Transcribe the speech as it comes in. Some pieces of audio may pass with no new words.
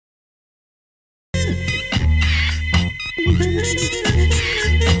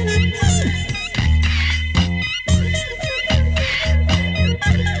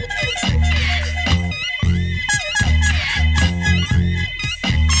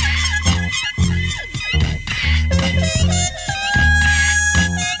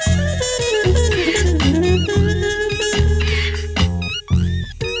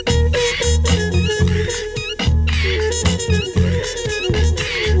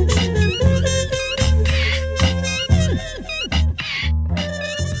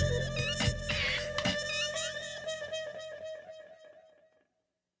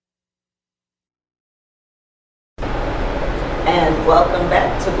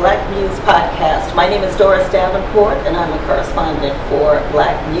Black Muse podcast. My name is Doris Davenport, and I'm a correspondent for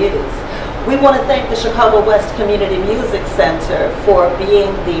Black Muse. We want to thank the Chicago West Community Music Center for being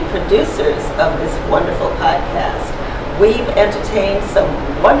the producers of this wonderful podcast. We've entertained some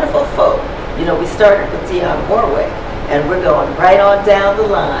wonderful folk. You know, we started with Dionne Warwick, and we're going right on down the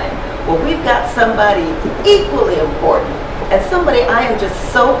line. Well, we've got somebody equally important, and somebody I am just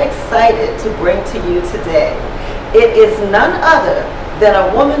so excited to bring to you today. It is none other than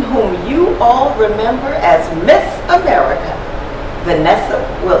a woman whom you all remember as Miss America, Vanessa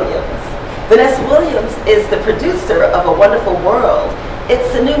Williams. Vanessa Williams is the producer of A Wonderful World.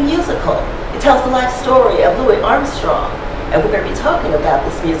 It's a new musical. It tells the life story of Louis Armstrong, and we're going to be talking about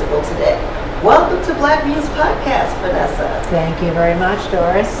this musical today. Welcome to Black Muse Podcast, Vanessa. Thank you very much,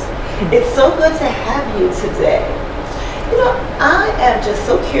 Doris. It's so good to have you today. You know, I am just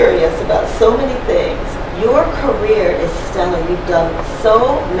so curious about so many things. Your career is stellar. You've done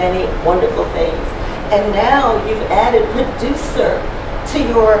so many wonderful things. And now you've added producer to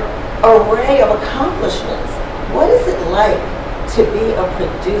your array of accomplishments. What is it like to be a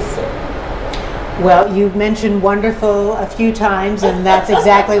producer? Well, you've mentioned wonderful a few times, and that's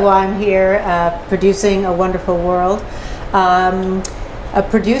exactly why I'm here, producing A Wonderful World. A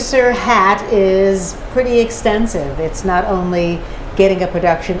producer hat is pretty extensive. It's not only getting a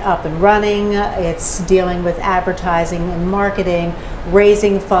production up and running, it's dealing with advertising and marketing,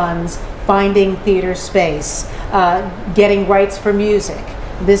 raising funds, finding theater space, getting rights for music.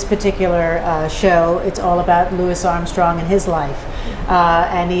 This particular show, it's all about Louis Armstrong and his life.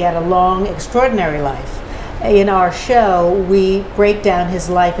 And he had a long, extraordinary life. In our show, we break down his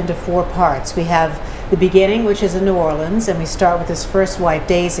life into 4 parts. We have the beginning, which is in New Orleans, and we start with his first wife,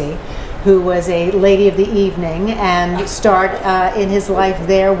 Daisy, who was a lady of the evening, and start in his life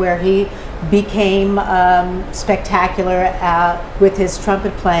there where he became spectacular with his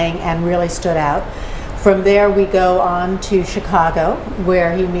trumpet playing and really stood out. From there we go on to Chicago,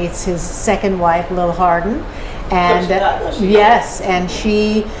 where he meets his second wife, Lil Hardin, and yes, and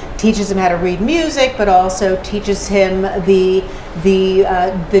she teaches him how to read music, but also teaches him the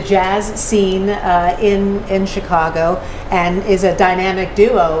jazz scene in Chicago, and is a dynamic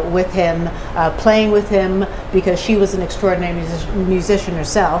duo with him, playing with him because she was an extraordinary musician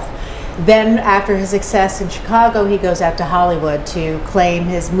herself. Then after his success in Chicago, he goes out to Hollywood to claim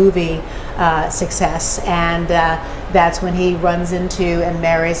his movie success, and that's when he runs into and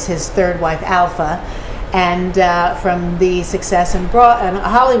marries his third wife, Alpha. And from the success in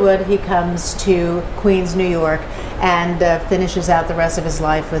Hollywood, he comes to Queens, New York, and finishes out the rest of his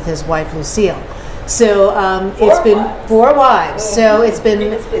life with his wife, Lucille. So it's been 4 wives. So it's been he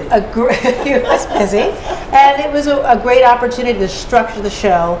was busy, and it was a great opportunity to structure the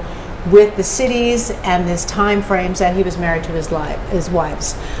show with the cities and his time frames that he was married to his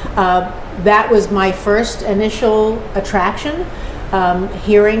wives. That was my first initial attraction.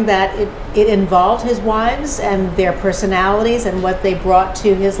 Hearing that it involved his wives and their personalities and what they brought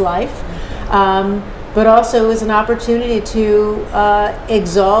to his life, but also it was an opportunity to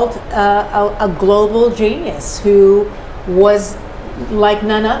exalt a global genius who was like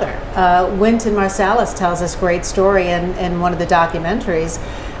none other. Wynton Marsalis tells this great story in one of the documentaries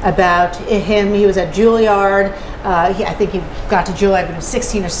about him. He was at Juilliard. I think he got to Juilliard when he was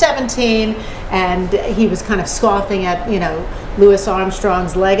 16 or 17, and he was kind of scoffing at, Louis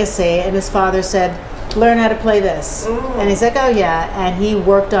Armstrong's legacy, and his father said, "Learn how to play this." And he's like, "Oh yeah," and he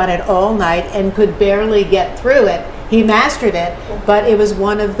worked on it all night and could barely get through it. He mastered it, but it was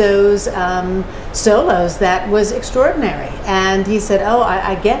one of those solos that was extraordinary. And he said, "Oh,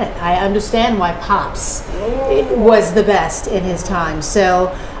 I get it. I understand why Pops was the best in his time." So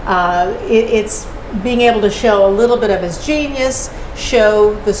it's being able to show a little bit of his genius,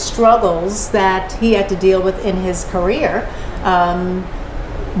 show the struggles that he had to deal with in his career,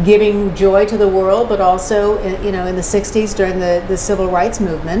 giving joy to the world, but also, in the 60s during the civil rights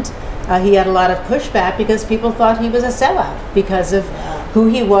movement, he had a lot of pushback because people thought he was a sellout because of who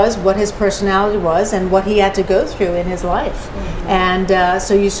he was, what his personality was, and what he had to go through in his life. And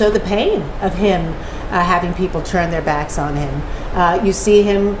so you saw the pain of him having people turn their backs on him. You see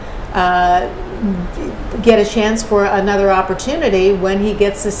him get a chance for another opportunity when he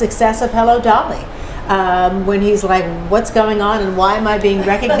gets the success of Hello Dolly. When he's like, what's going on and why am I being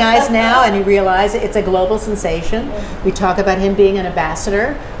recognized now? And he realizes it's a global sensation. We talk about him being an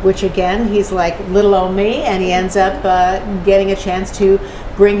ambassador, which again, he's like little old me, and he ends up getting a chance to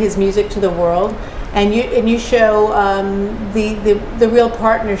bring his music to the world. And you show the real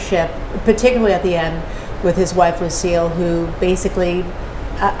partnership, particularly at the end with his wife Lucille, who basically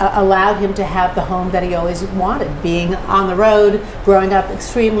allowed him to have the home that he always wanted, being on the road, growing up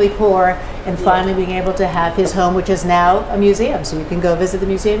extremely poor, and finally being able to have his home, which is now a museum. So you can go visit the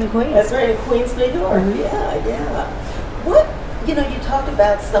museum in Queens. That's right, in Queens, New York. Yeah. What, you talked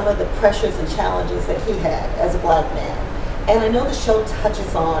about some of the pressures and challenges that he had as a black man. And I know the show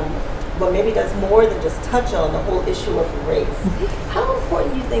touches on, but maybe does more than just touch on the whole issue of race. How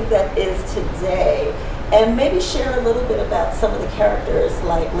important do you think that is today? And maybe share a little bit about some of the characters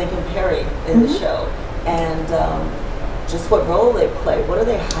like Lincoln Perry in the show, and just what role they play. What are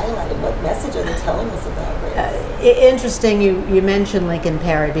they highlighting? What message are they telling us about race? Interesting you mentioned Lincoln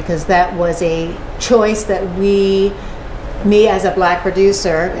Perry, because that was a choice that me as a black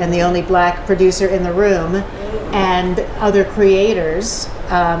producer, and the only black producer in the room, and other creators,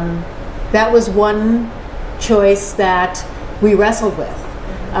 that was one choice that we wrestled with.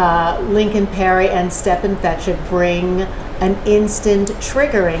 Lincoln Perry and Stepin Fetchit bring an instant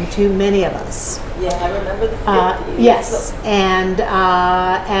triggering to many of us. Yeah, I remember the 50s. Yes, and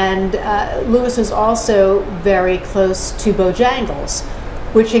Lewis was also very close to Bojangles,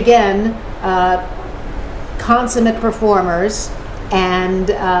 which again, consummate performers, and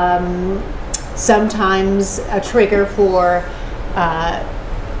sometimes a trigger for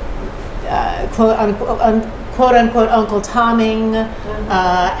quote unquote Uncle Tomming,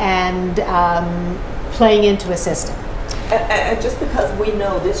 and playing into a system. And just because we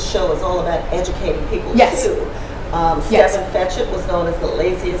know this show is all about educating people too. Stepin Fetchit was known as the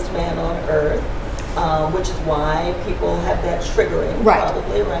laziest man on earth, which is why people have that triggering,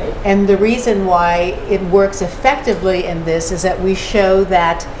 probably, right? And the reason why it works effectively in this is that we show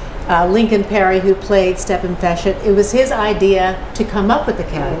that Lincoln Perry, who played Stepin Fetchit, it was his idea to come up with the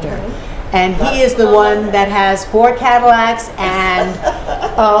character. And he is the one that has 4 Cadillacs and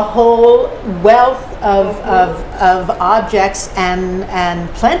a whole wealth of objects and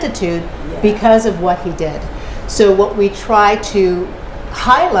plentitude because of what he did. So what we try to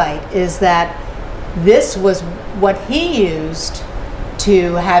highlight is that this was what he used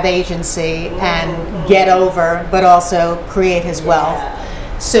to have agency and get over, but also create his wealth.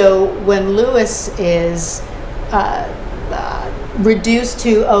 So when Lewis is reduced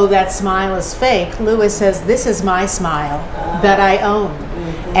to, oh, that smile is fake, Lewis says, this is my smile that I own.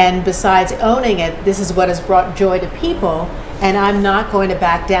 And besides owning it, this is what has brought joy to people, and I'm not going to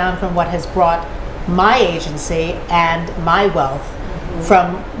back down from what has brought my agency and my wealth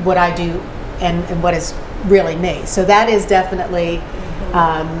from what I do and what is really me. So that is definitely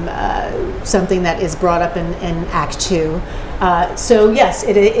something that is brought up in Act 2. So yes,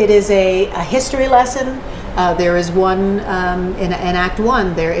 it is a history lesson. There is one, in Act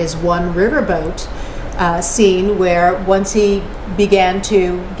 1, there is one riverboat scene where once he began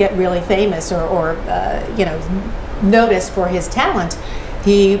to get really famous or noticed for his talent,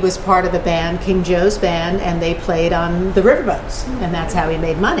 he was part of the band, King Joe's band, and they played on the riverboats, and that's how he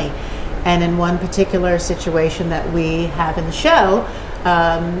made money. And in one particular situation that we have in the show,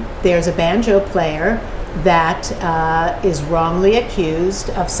 there's a banjo player that is wrongly accused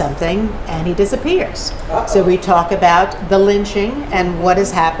of something, and he disappears. So we talk about the lynching and what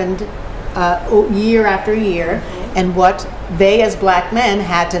has happened year after year, and what they as black men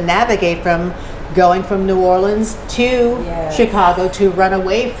had to navigate from going from New Orleans to Chicago to run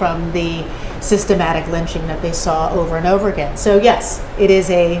away from the systematic lynching that they saw over and over again. So yes, it is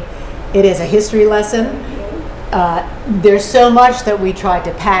a history lesson. There's so much that we tried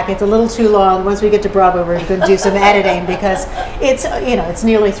to pack. It's a little too long. Once we get to Broadway, we're going to do some editing because it's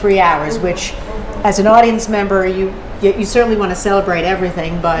nearly 3 hours, which as an audience member, you certainly want to celebrate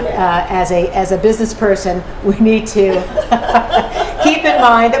everything, but as a business person, we need to keep in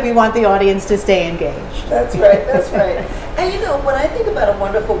mind that we want the audience to stay engaged. That's right, that's right. And when I think about A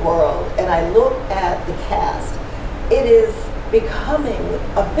Wonderful World and I look at the cast, it is becoming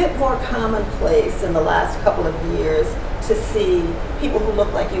a bit more commonplace in the last couple of years to see people who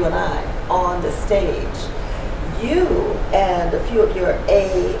look like you and I on the stage. You and a few of your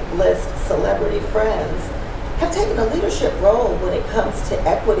A-list celebrity friends have taken a leadership role when it comes to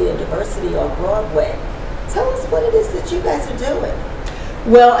equity and diversity on Broadway. Tell us what it is that you guys are doing.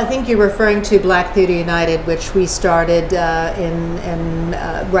 Well, I think you're referring to Black Theater United, which we started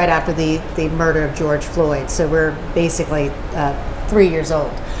right after the murder of George Floyd. So we're basically 3 years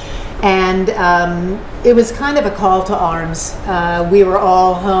old. And it was kind of a call to arms. We were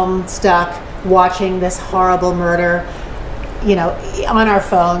all home stuck watching this horrible murder, on our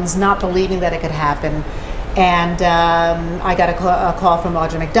phones, not believing that it could happen. And I got a call from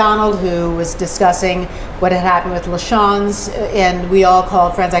Audra McDonald, who was discussing what had happened with LaShawne's, and we all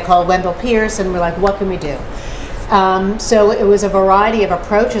called friends. I called Wendell Pierce, and we're like, what can we do? So it was a variety of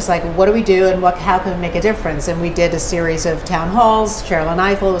approaches, like what do we do and how can we make a difference? And we did a series of town halls. Sherilyn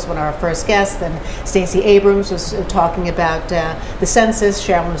Eiffel was one of our first guests. Then Stacey Abrams was talking about the census.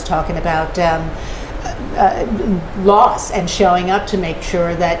 Sherilyn was talking about laws and showing up to make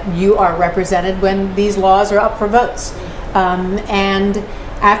sure that you are represented when these laws are up for votes. And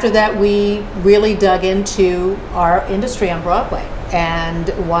after that, we really dug into our industry on Broadway and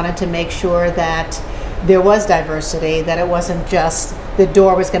wanted to make sure that there was diversity, that it wasn't just the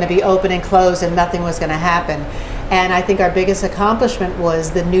door was going to be open and closed and nothing was going to happen. And I think our biggest accomplishment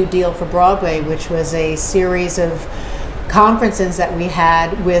was the New Deal for Broadway, which was a series of conferences that we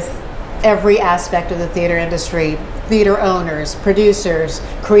had with every aspect of the theater industry, theater owners, producers,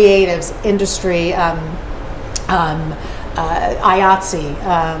 creatives, industry, IATSE,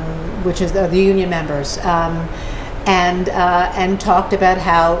 which is the union members, and talked about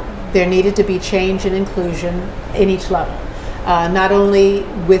how there needed to be change and inclusion in each level, not only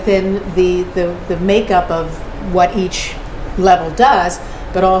within the makeup of what each level does,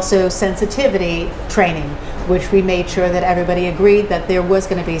 but also sensitivity training, which we made sure that everybody agreed that there was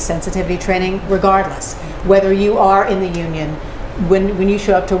going to be sensitivity training regardless. Whether you are in the union, when you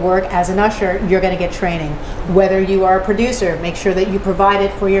show up to work as an usher, you're going to get training. Whether you are a producer, make sure that you provide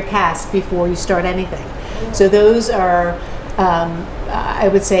it for your cast before you start anything. So those are, I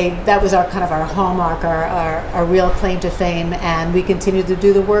would say, that was our kind of our hallmark, our real claim to fame, and we continue to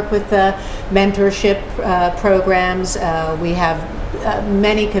do the work with the mentorship programs. We have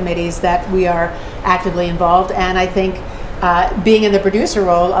many committees that we are actively involved, and I think being in the producer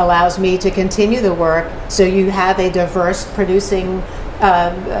role allows me to continue the work, so you have a diverse producing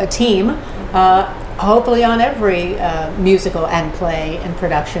team, hopefully on every musical and play and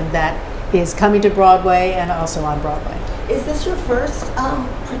production that is coming to Broadway and also on Broadway. Is this your first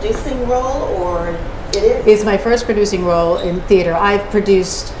producing role, or it is? It's my first producing role in theater. I've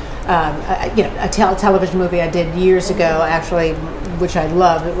produced a television movie I did years ago, actually, which I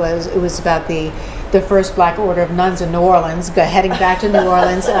love. It was about the first Black Order of Nuns in New Orleans, heading back to New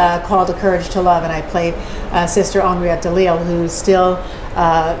Orleans, called A Courage to Love, and I played Sister Henriette Delille, who's still,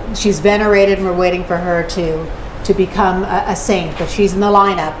 she's venerated, and we're waiting for her to become a saint, but she's in the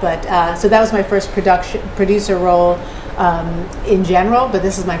lineup. But so that was my first producer role in general, but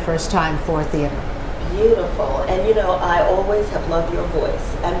this is my first time for theater. Beautiful. And I always have loved your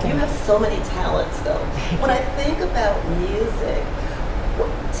voice, and you have so many talents though. When I think about music,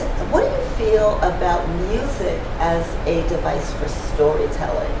 what do you feel about music as a device for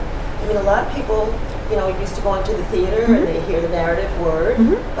storytelling? I mean, a lot of people, used to go into the theater and they hear the narrative word,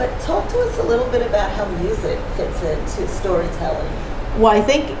 but talk to us a little bit about how music fits into storytelling. Well, I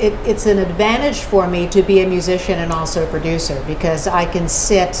think it's an advantage for me to be a musician and also a producer, because I can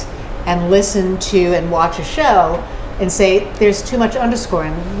sit and listen to and watch a show and say, there's too much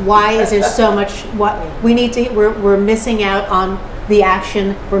underscoring. Why is there so much? We're missing out on the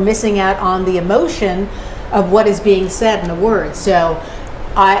action, we're missing out on the emotion of what is being said in the words. So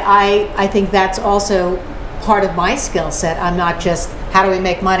I think that's also part of my skill set. I'm not just how do we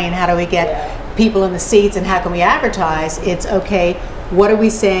make money and how do we get people in the seats and how can we advertise. It's okay, what are we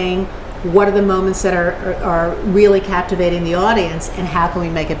saying? What are the moments that are really captivating the audience, and how can we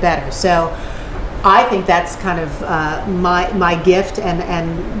make it better? So I think that's kind of my gift and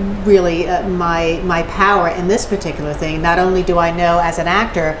really my power in this particular thing. Not only do I know as an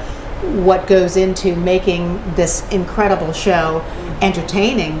actor what goes into making this incredible show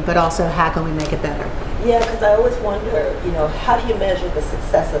entertaining, but also how can we make it better? Yeah, because I always wonder, how do you measure the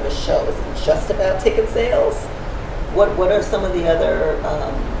success of a show? Is it just about ticket sales? What are some of the other...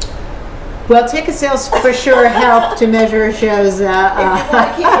 Well, ticket sales for sure help to measure a show's... if you want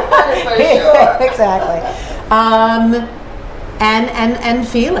to keep it running, for sure. Exactly. And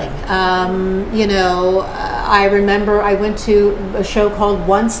feeling. I remember I went to a show called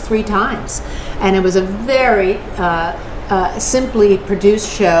Once 3 Times, and it was a very simply produced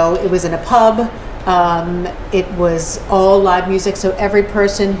show. It was in a pub. It was all live music, so every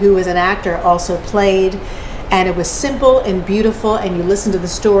person who was an actor also played. And it was simple and beautiful, and you listen to the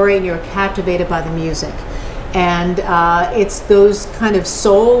story and you're captivated by the music. And it's those kind of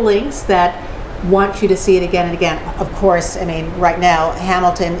soul links that want you to see it again and again. Of course, I mean, right now,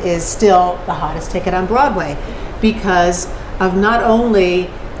 Hamilton is still the hottest ticket on Broadway because of not only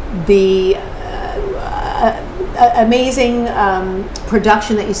the amazing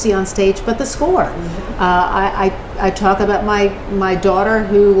production that you see on stage, but the score. I talk about my daughter,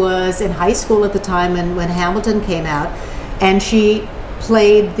 who was in high school at the time when Hamilton came out, and she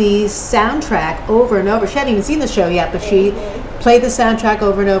played the soundtrack over and over. She hadn't even seen the show yet, but she played the soundtrack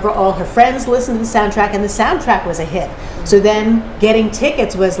over and over. All her friends listened to the soundtrack, and the soundtrack was a hit. So then getting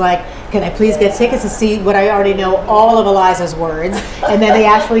tickets was like, can I please get tickets to see what I already know all of Eliza's words? And then they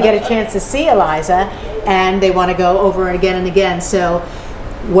actually get a chance to see Eliza, and they want to go over and again. So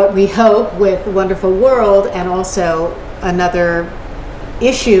what we hope with Wonderful World, and also another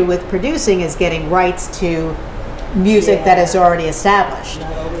issue with producing, is getting rights to music that is already established.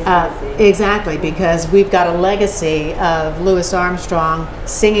 Exactly, because we've got a legacy of Louis Armstrong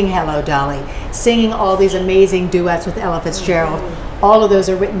singing Hello Dolly, singing all these amazing duets with Ella Fitzgerald. All of those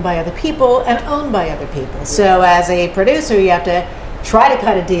are written by other people and owned by other people. So as a producer, you have to try to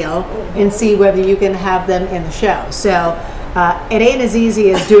cut a deal and see whether you can have them in the show. So it ain't as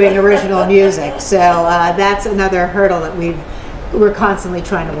easy as doing original music. So that's another hurdle that we're constantly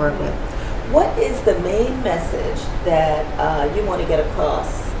trying to work with. What is the main message that you want to get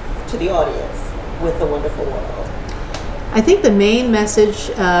across to the audience with A Wonderful World? I think the main message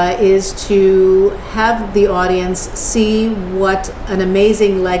is to have the audience see what an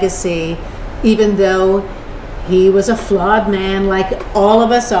amazing legacy, even though he was a flawed man like all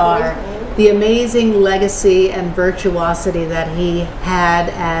of us are, the amazing legacy and virtuosity that he had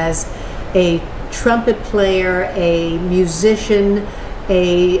as a trumpet player, a musician,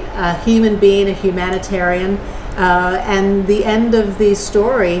 a human being, a humanitarian. And the end of the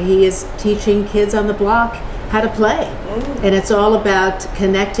story, he is teaching kids on the block how to play. And it's all about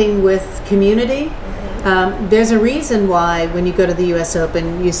connecting with community. There's a reason why when you go to the U.S.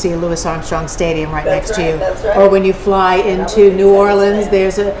 Open, you see Louis Armstrong Stadium right next to you. That's right. Or when you fly into New Orleans,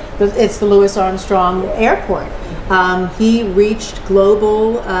 it's the Louis Armstrong Airport. He reached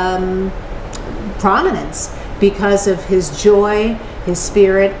global prominence because of his joy, his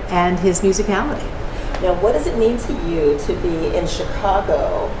spirit, and his musicality. Now, what does it mean to you to be in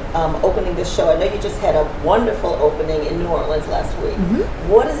Chicago opening this show? I know you just had a wonderful opening in New Orleans last week.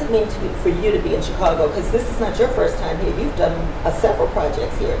 What does it mean for you to be in Chicago? Because this is not your first time here. You've done several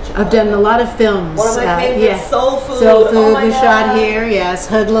projects here in Chicago. I've done a lot of films. One of my favorites, Soul Food. Soul Food was shot here, yes.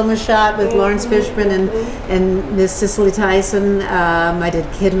 Hoodlum was shot with Lawrence Fishburne and Miss Cicely Tyson. I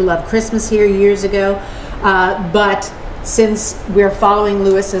did Kid Who Loved Christmas here years ago. But since we're following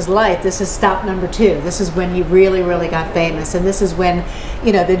Louis's life, this is stop number 2. This is when he really, really got famous, and this is when,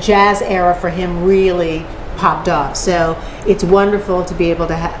 the jazz era for him really popped off. So it's wonderful to be able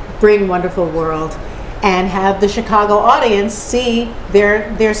to bring Wonderful World and have the Chicago audience see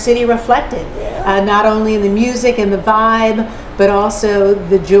their city reflected, not only in the music and the vibe, but also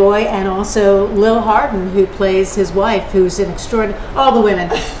the joy, and also Lil Hardin, who plays his wife, who's an extraordinary, all the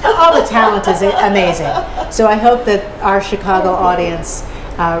women, all the talent is amazing. So I hope that our Chicago audience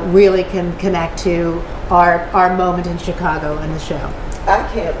really can connect to our moment in Chicago and the show. I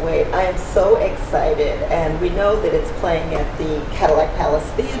can't wait. I am so excited. And we know that it's playing at the Cadillac Palace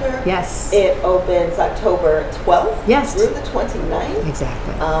Theater. Yes. It opens October 12th through the 29th.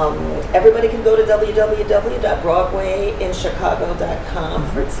 Exactly. Everybody can go to www.broadwayinchicago.com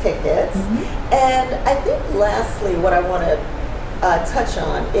for tickets. And I think lastly, what I want to touch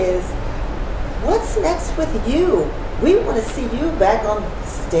on is what's next with you? We want to see you back on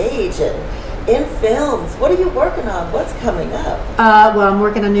stage and in films. What are you working on? What's coming up? Well, I'm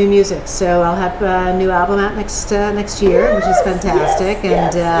working on new music, so I'll have a new album out next year, which is fantastic.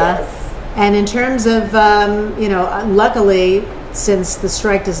 And in terms of luckily, since the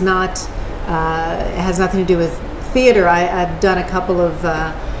strike does not has nothing to do with theater, I've done a couple of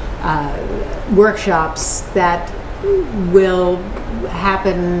workshops that will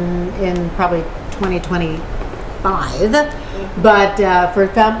happen in probably 2025. But for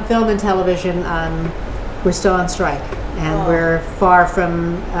film and television, we're still on strike, and we're far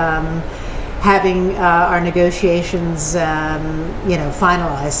from having our negotiations,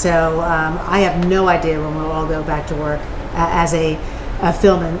 finalized. So I have no idea when we'll all go back to work as a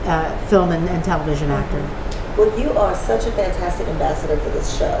film and television actor. Well, you are such a fantastic ambassador for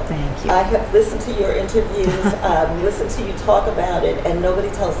this show. Thank you. I have listened to your interviews, listened to you talk about it, and nobody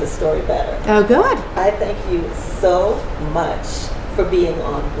tells this story better. Oh, good. I thank you so much for being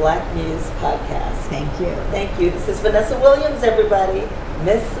on Black Muse Podcast. Thank you. Thank you. This is Vanessa Williams, everybody.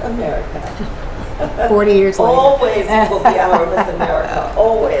 Miss America. 40 years later. Always will be our Miss America.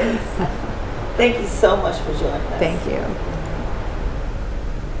 Always. Thank you so much for joining us. Thank you.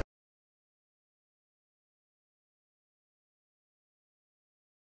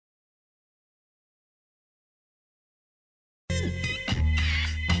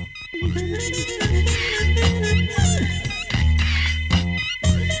 Thank you.